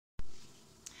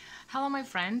Hello my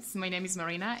friends, my name is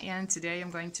Marina and today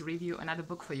I'm going to review another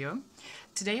book for you.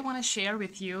 Today I want to share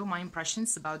with you my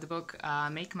impressions about the book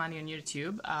Make Money on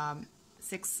YouTube,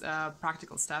 6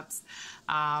 practical steps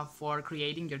for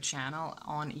creating your channel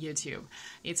on YouTube.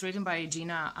 It's written by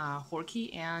Gina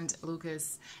Horkey and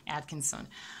Lucas Atkinson.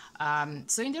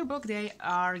 So in their book they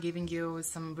are giving you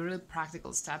some really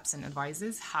practical steps and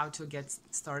advices how to get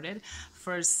started.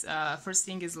 First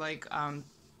thing is like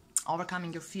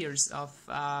overcoming your fears of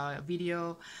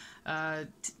video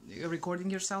recording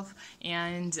yourself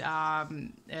and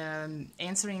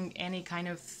answering any kind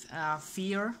of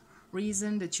fear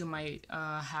reason that you might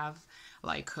have,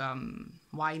 like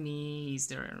why me, is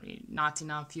there not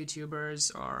enough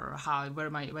YouTubers, or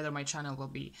whether my channel will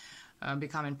be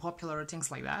becoming popular, things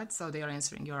like that. So they are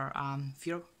answering your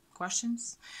fear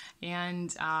questions,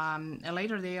 and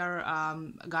later they are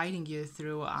guiding you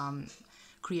through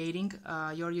creating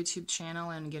your YouTube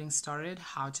channel and getting started,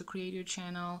 how to create your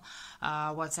channel,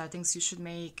 what settings you should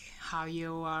make, how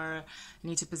you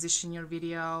need to position your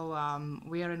video,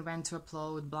 where and when to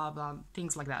upload, blah blah,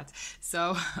 things like that.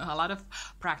 So a lot of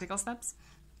practical steps.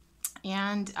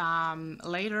 And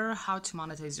later, how to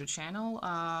monetize your channel.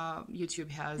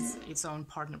 YouTube has its own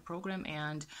partner program,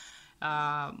 and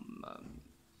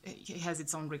it has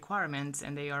its own requirements,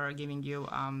 and they are giving you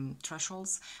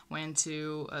thresholds when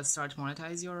to start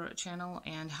monetize your channel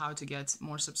and how to get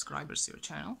more subscribers to your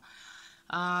channel.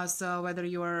 So whether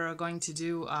you are going to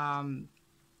do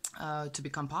to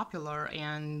become popular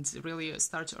and really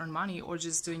start to earn money, or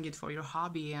just doing it for your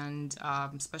hobby and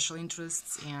special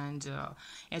interests and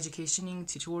educationing,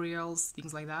 tutorials,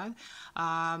 things like that,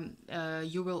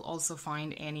 you will also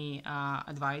find any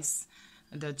advice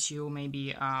that you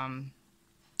maybe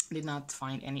did not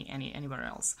find anywhere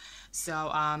else. So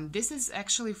this is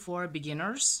actually for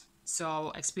beginners,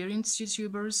 so experienced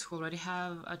YouTubers who already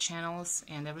have channels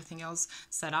and everything else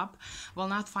set up will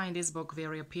not find this book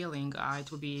very appealing.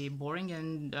 It will be boring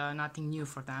and nothing new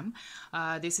for them.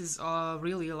 This is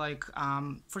really like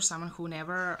for someone who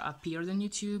never appeared on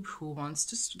YouTube, who wants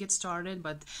to get started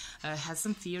but has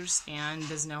some fears and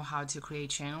doesn't know how to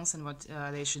create channels and what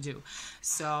they should do.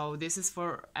 So this is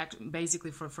for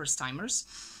basically for first-timers.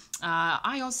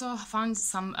 I also found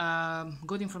some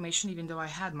good information. Even though I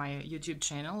had my YouTube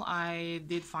channel, I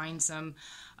did find some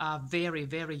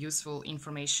very useful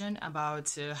information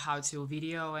about how to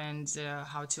video and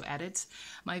how to edit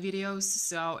my videos.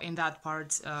 So in that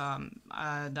part,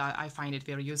 that I find it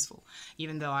very useful,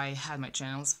 even though I had my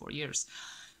channels for years.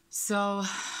 So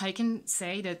I can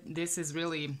say that this is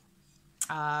really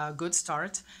a good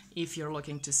start if you're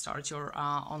looking to start your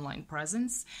online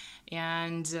presence,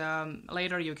 and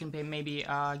later you can maybe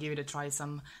give it a try,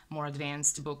 some more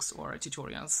advanced books or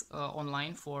tutorials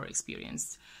online for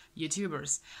experienced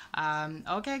YouTubers.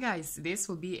 Okay guys, this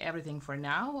will be everything for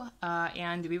now,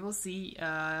 and we will see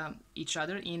each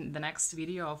other in the next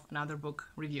video of another book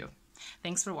review.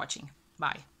 Thanks for watching.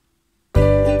 Bye.